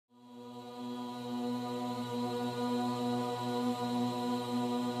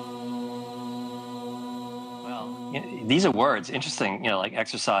these are words, interesting, like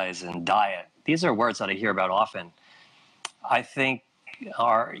exercise and diet. These are words that I hear about often. I think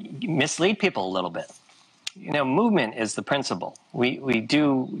mislead people a little bit. Movement is the principle. We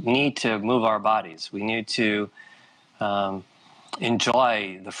do need to move our bodies. We need to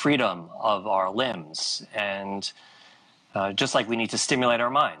enjoy the freedom of our limbs, and just like we need to stimulate our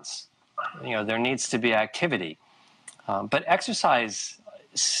minds. There needs to be activity. But exercise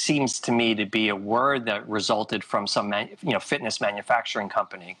seems to me to be a word that resulted from some fitness manufacturing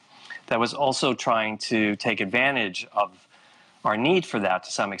company that was also trying to take advantage of our need for that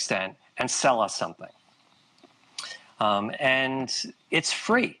to some extent and sell us something. And it's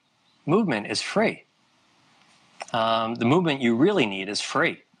free. Movement is free. The movement you really need is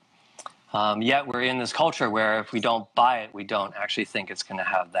free. Yet we're in this culture where if we don't buy it, we don't actually think it's going to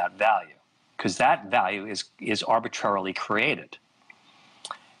have that value, because that value is arbitrarily created.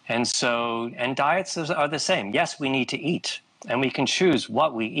 And diets are the same. Yes, we need to eat, and we can choose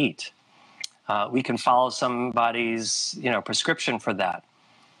what we eat. We can follow somebody's prescription for that.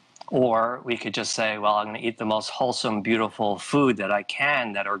 Or we could just say, well, I'm going to eat the most wholesome, beautiful food that I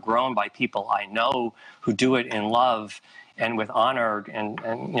can, that are grown by people I know who do it in love and with honor and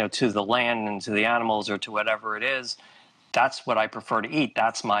to the land and to the animals or to whatever it is. That's what I prefer to eat.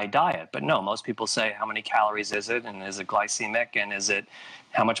 That's my diet. But no, most people say, how many calories is it? And is it glycemic? And is it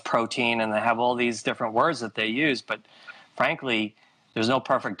how much protein? And they have all these different words that they use. But frankly, there's no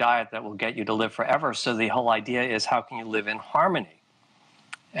perfect diet that will get you to live forever. So the whole idea is, how can you live in harmony?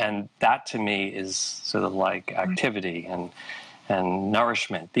 And that to me is sort of like activity and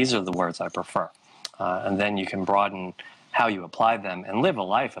nourishment. These are the words I prefer. And then you can broaden how you apply them and live a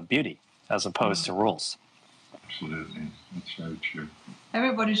life of beauty as opposed to rules. Absolutely. That's very true.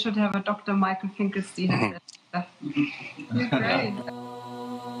 Everybody should have a Dr. Michael Finkelstein. He's great.